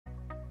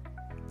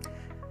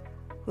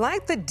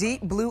Like the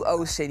deep blue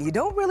ocean, you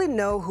don't really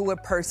know who a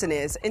person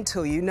is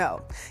until you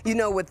know. You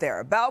know what they're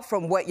about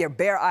from what your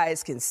bare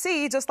eyes can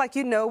see, just like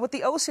you know what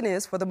the ocean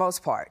is for the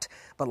most part.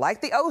 But like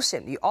the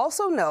ocean, you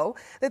also know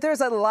that there's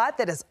a lot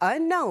that is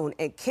unknown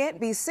and can't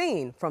be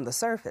seen from the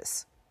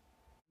surface.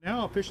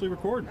 Now officially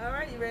recording. All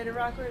right, you ready to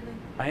rock with me?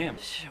 I am.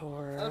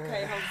 Sure.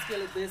 Okay, home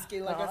skillet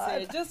biscuit, like I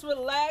said, just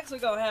relax. We're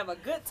gonna have a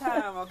good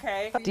time,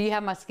 okay? Do you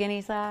have my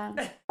skinny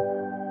side?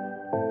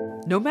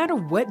 No matter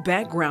what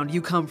background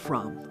you come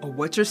from or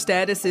what your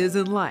status is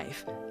in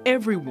life,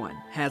 everyone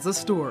has a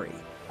story.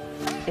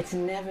 It's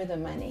never the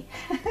money.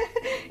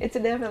 It's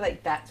never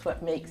like that's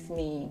what makes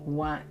me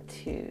want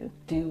to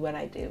do what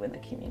I do in the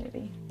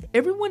community.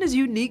 Everyone is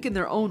unique in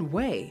their own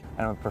way.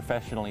 I'm a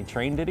professionally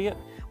trained idiot.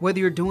 Whether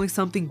you're doing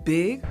something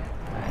big,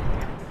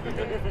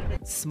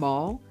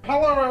 small,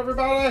 Hello,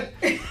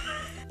 everybody.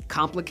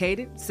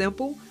 complicated,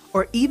 simple,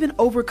 or even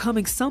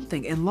overcoming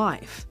something in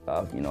life.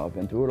 I've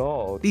been through it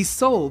all. The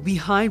soul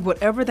behind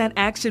whatever that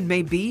action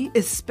may be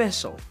is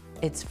special.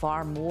 It's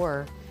far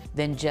more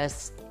than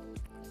just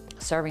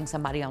serving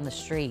somebody on the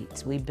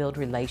streets. We build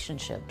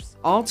relationships.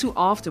 All too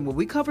often when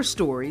we cover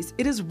stories,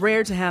 it is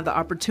rare to have the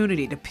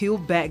opportunity to peel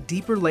back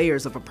deeper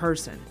layers of a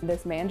person.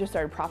 This man just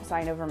started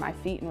prophesying over my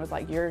feet and was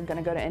like, you're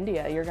gonna go to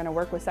India, you're gonna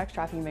work with sex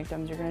trafficking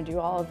victims, you're gonna do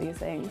all of these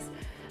things.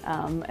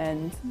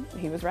 And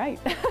he was right.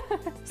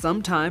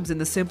 Sometimes in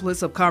the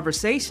simplest of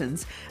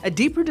conversations, a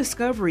deeper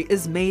discovery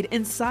is made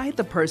inside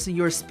the person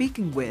you're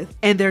speaking with,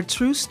 and their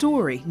true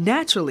story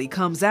naturally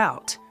comes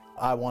out.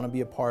 I want to be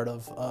a part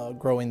of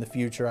growing the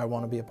future. I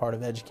want to be a part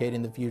of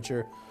educating the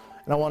future.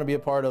 And I want to be a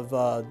part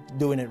of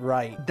doing it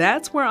right.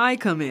 That's where I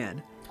come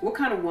in. What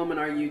kind of woman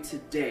are you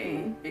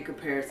today in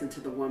comparison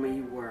to the woman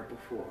you were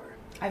before?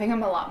 I think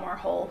I'm a lot more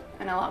whole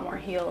and a lot more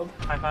healed.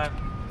 High five.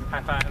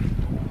 High five.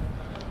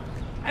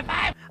 High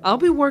five. I'll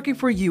be working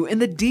for you in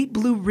the deep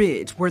Blue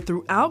Ridge, where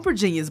throughout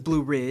Virginia's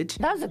Blue Ridge,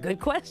 That was a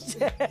good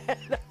question.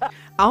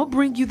 I'll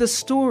bring you the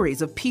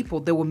stories of people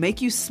that will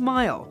make you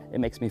smile, It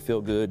makes me feel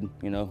good,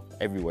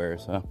 everywhere,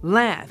 so.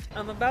 laugh,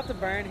 I'm about to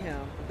burn him.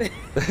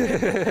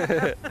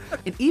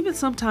 and even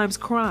sometimes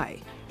cry.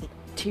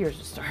 Tears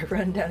just started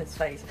running down his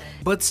face.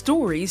 But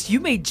stories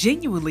you may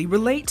genuinely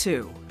relate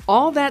to.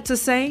 All that to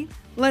say,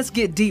 let's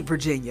get deep,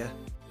 Virginia.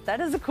 That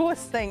is the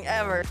coolest thing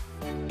ever.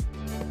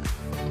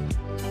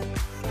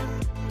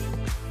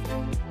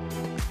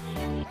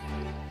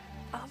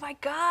 Oh my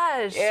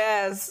gosh.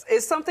 Yes,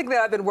 it's something that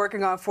I've been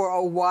working on for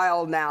a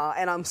while now,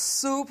 and I'm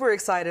super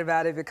excited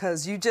about it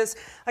because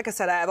like I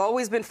said, I've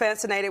always been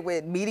fascinated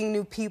with meeting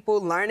new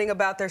people, learning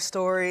about their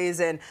stories,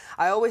 and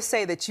I always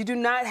say that you do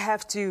not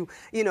have to,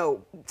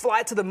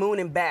 fly to the moon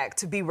and back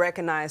to be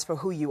recognized for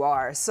who you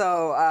are.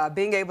 So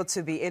being able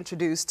to be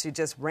introduced to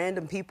just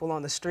random people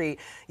on the street,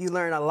 you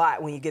learn a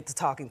lot when you get to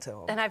talking to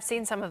them. And I've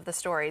seen some of the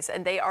stories,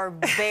 and they are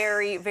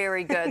very,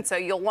 very good, so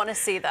you'll want to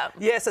see them.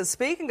 Yes, and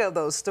speaking of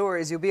those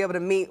stories, you'll be able to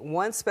meet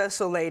one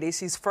special lady.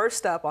 She's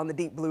first up on the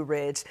Deep Blue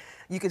Ridge.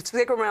 You can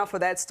stick around for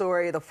that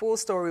story. The full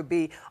story will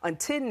be on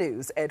 10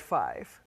 News at 5.